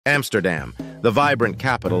Amsterdam, the vibrant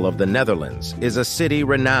capital of the Netherlands, is a city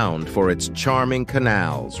renowned for its charming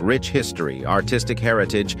canals, rich history, artistic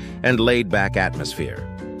heritage, and laid-back atmosphere.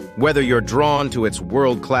 Whether you're drawn to its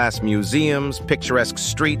world-class museums, picturesque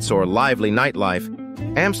streets, or lively nightlife,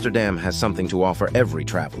 Amsterdam has something to offer every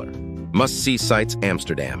traveler. Must-see sites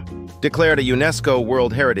Amsterdam. Declared a UNESCO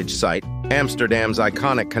World Heritage Site, Amsterdam's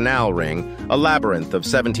iconic canal ring, a labyrinth of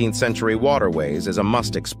 17th-century waterways, is a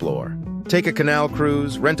must-explore. Take a canal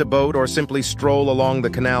cruise, rent a boat, or simply stroll along the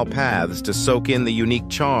canal paths to soak in the unique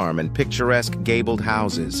charm and picturesque gabled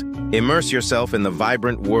houses. Immerse yourself in the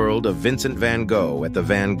vibrant world of Vincent van Gogh at the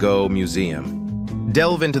Van Gogh Museum.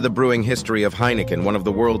 Delve into the brewing history of Heineken, one of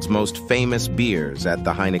the world's most famous beers, at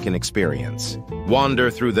the Heineken Experience. Wander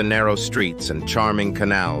through the narrow streets and charming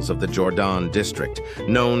canals of the Jordaan district,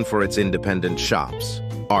 known for its independent shops,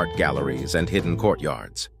 art galleries, and hidden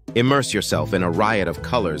courtyards. Immerse yourself in a riot of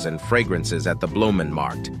colors and fragrances at the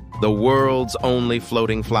Bloemenmarkt, the world's only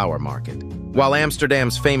floating flower market. While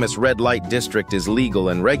Amsterdam's famous red light district is legal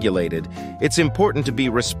and regulated, it's important to be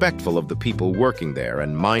respectful of the people working there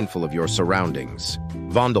and mindful of your surroundings.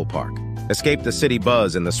 Vondelpark. Escape the city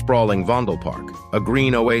buzz in the sprawling Vondelpark, a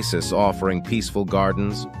green oasis offering peaceful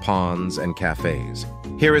gardens, ponds, and cafes.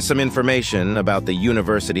 Here is some information about the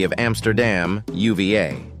University of Amsterdam,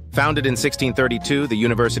 UvA. Founded in 1632, the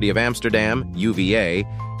University of Amsterdam, UvA,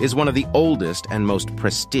 is one of the oldest and most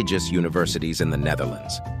prestigious universities in the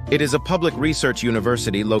Netherlands. It is a public research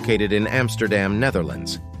university located in Amsterdam,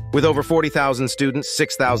 Netherlands. With over 40,000 students,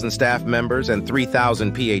 6,000 staff members, and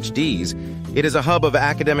 3,000 PhDs, it is a hub of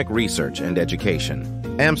academic research and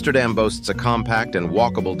education. Amsterdam boasts a compact and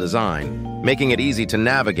walkable design, making it easy to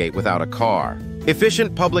navigate without a car.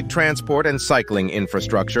 Efficient public transport and cycling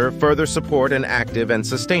infrastructure further support an active and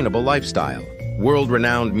sustainable lifestyle.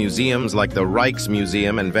 World-renowned museums like the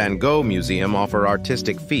Rijksmuseum and Van Gogh Museum offer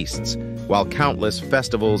artistic feasts, while countless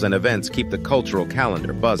festivals and events keep the cultural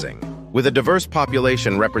calendar buzzing. With a diverse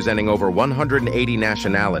population representing over 180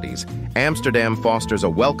 nationalities, Amsterdam fosters a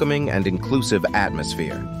welcoming and inclusive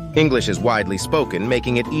atmosphere. English is widely spoken,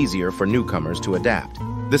 making it easier for newcomers to adapt.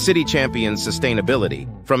 The city champions sustainability,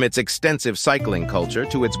 from its extensive cycling culture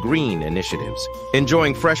to its green initiatives.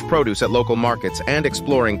 Enjoying fresh produce at local markets and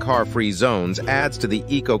exploring car-free zones adds to the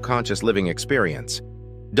eco-conscious living experience.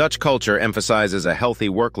 Dutch culture emphasizes a healthy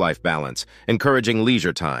work-life balance, encouraging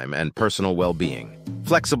leisure time and personal well-being.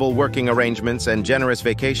 Flexible working arrangements and generous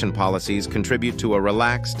vacation policies contribute to a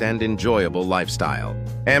relaxed and enjoyable lifestyle.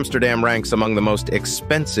 Amsterdam ranks among the most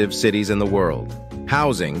expensive cities in the world.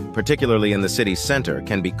 Housing, particularly in the city's center,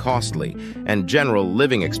 can be costly, and general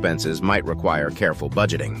living expenses might require careful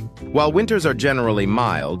budgeting. While winters are generally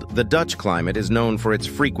mild, the Dutch climate is known for its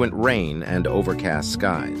frequent rain and overcast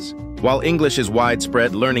skies. While English is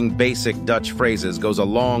widespread, learning basic Dutch phrases goes a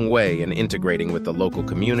long way in integrating with the local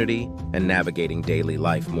community and navigating daily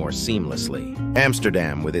life more seamlessly.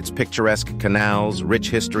 Amsterdam, with its picturesque canals, rich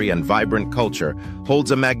history, and vibrant culture, holds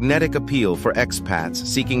a magnetic appeal for expats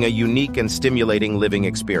seeking a unique and stimulating living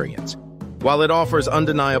experience. While it offers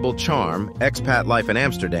undeniable charm, expat life in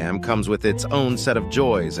Amsterdam comes with its own set of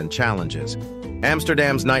joys and challenges.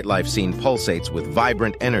 Amsterdam's nightlife scene pulsates with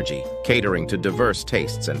vibrant energy, catering to diverse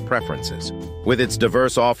tastes and preferences. With its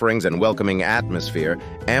diverse offerings and welcoming atmosphere,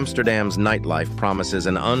 Amsterdam's nightlife promises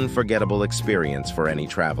an unforgettable experience for any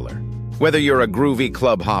traveler. Whether you're a groovy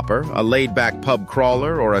club hopper, a laid-back pub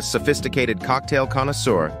crawler, or a sophisticated cocktail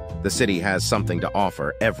connoisseur, the city has something to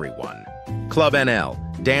offer everyone. Club NL.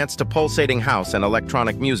 Dance to pulsating house and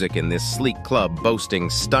electronic music in this sleek club boasting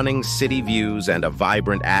stunning city views and a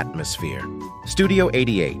vibrant atmosphere. Studio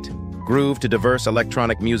 88. Groove to diverse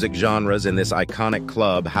electronic music genres in this iconic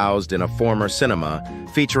club housed in a former cinema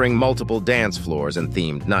featuring multiple dance floors and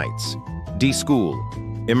themed nights. D-School.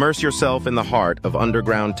 Immerse yourself in the heart of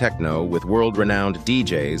underground techno with world-renowned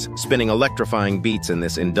DJs spinning electrifying beats in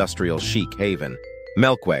this industrial chic haven.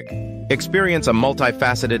 Melkweg. Experience a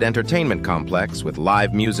multifaceted entertainment complex with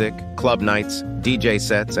live music, club nights, DJ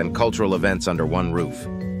sets, and cultural events under one roof.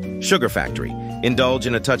 Sugar Factory. Indulge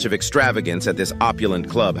in a touch of extravagance at this opulent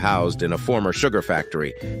club housed in a former sugar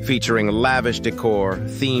factory, featuring lavish decor,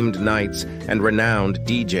 themed nights, and renowned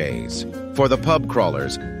DJs. For the pub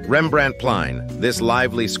crawlers, Rembrandtplein. This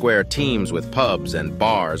lively square teems with pubs and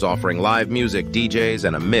bars offering live music, DJs,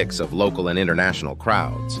 and a mix of local and international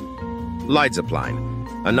crowds.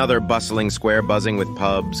 Leidseplein, another bustling square buzzing with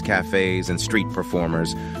pubs, cafes, and street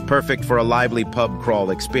performers, perfect for a lively pub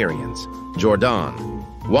crawl experience. Jordaan.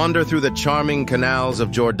 Wander through the charming canals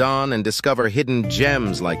of Jordaan and discover hidden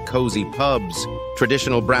gems like cozy pubs,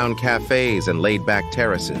 traditional brown cafes, and laid-back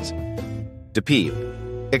terraces. De Piep.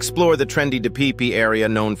 Explore the trendy De Pipi area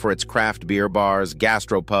known for its craft beer bars,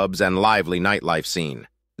 gastropubs, and lively nightlife scene.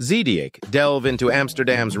 Zeedijk, delve into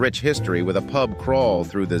Amsterdam's rich history with a pub crawl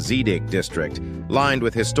through the Zeedijk district, lined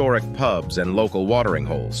with historic pubs and local watering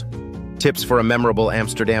holes. Tips for a memorable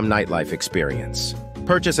Amsterdam nightlife experience.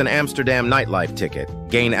 Purchase an Amsterdam nightlife ticket.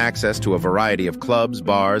 Gain access to a variety of clubs,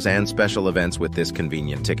 bars, and special events with this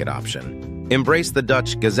convenient ticket option. Embrace the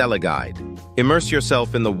Dutch Gezelligheid. Immerse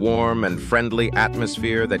yourself in the warm and friendly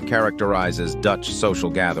atmosphere that characterizes Dutch social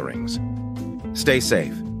gatherings. Stay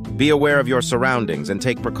safe. Be aware of your surroundings and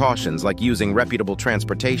take precautions like using reputable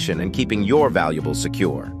transportation and keeping your valuables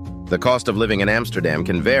secure. The cost of living in Amsterdam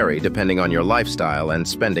can vary depending on your lifestyle and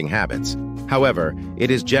spending habits. However,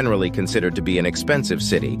 it is generally considered to be an expensive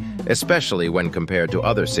city, especially when compared to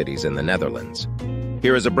other cities in the Netherlands.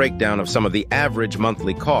 Here is a breakdown of some of the average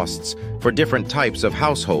monthly costs for different types of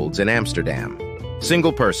households in Amsterdam.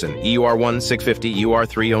 Single person, EUR1 650,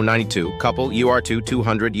 EUR3 092, couple, EUR2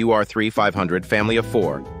 200, EUR3 500, family of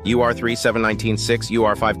 4, EUR3 719 6,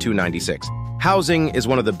 EUR5 296. Housing is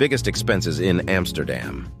one of the biggest expenses in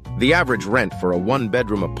Amsterdam. The average rent for a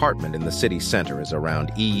one-bedroom apartment in the city center is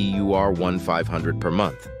around EUR1 500 per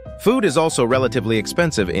month. Food is also relatively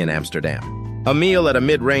expensive in Amsterdam. A meal at a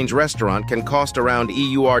mid-range restaurant can cost around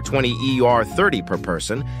EUR20, EUR30 per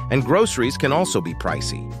person, and groceries can also be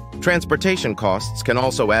pricey. Transportation costs can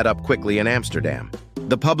also add up quickly in Amsterdam.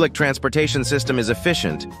 The public transportation system is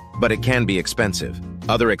efficient, but it can be expensive.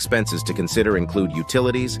 Other expenses to consider include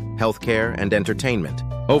utilities, healthcare, and entertainment.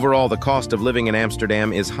 Overall, the cost of living in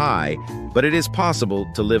Amsterdam is high, but it is possible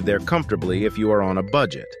to live there comfortably if you are on a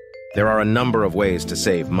budget. There are a number of ways to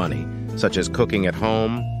save money, such as cooking at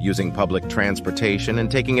home, using public transportation, and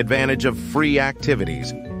taking advantage of free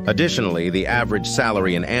activities. Additionally, the average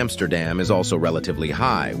salary in Amsterdam is also relatively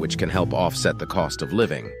high, which can help offset the cost of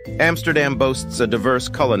living. Amsterdam boasts a diverse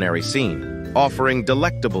culinary scene, offering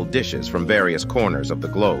delectable dishes from various corners of the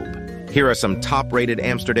globe. Here are some top-rated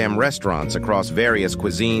Amsterdam restaurants across various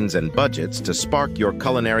cuisines and budgets to spark your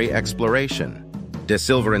culinary exploration. De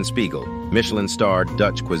Silver & Spiegel, Michelin-starred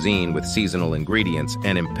Dutch cuisine with seasonal ingredients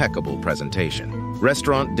and impeccable presentation.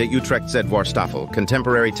 Restaurant de Utrecht Zedworstafel,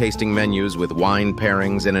 contemporary tasting menus with wine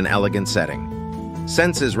pairings in an elegant setting.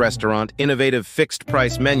 Senses Restaurant, innovative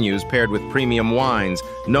fixed-price menus paired with premium wines,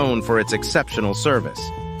 known for its exceptional service.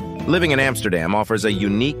 Living in Amsterdam offers a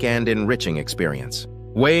unique and enriching experience.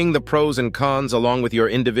 Weighing the pros and cons along with your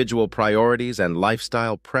individual priorities and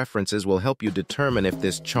lifestyle preferences will help you determine if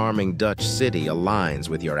this charming Dutch city aligns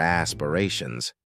with your aspirations.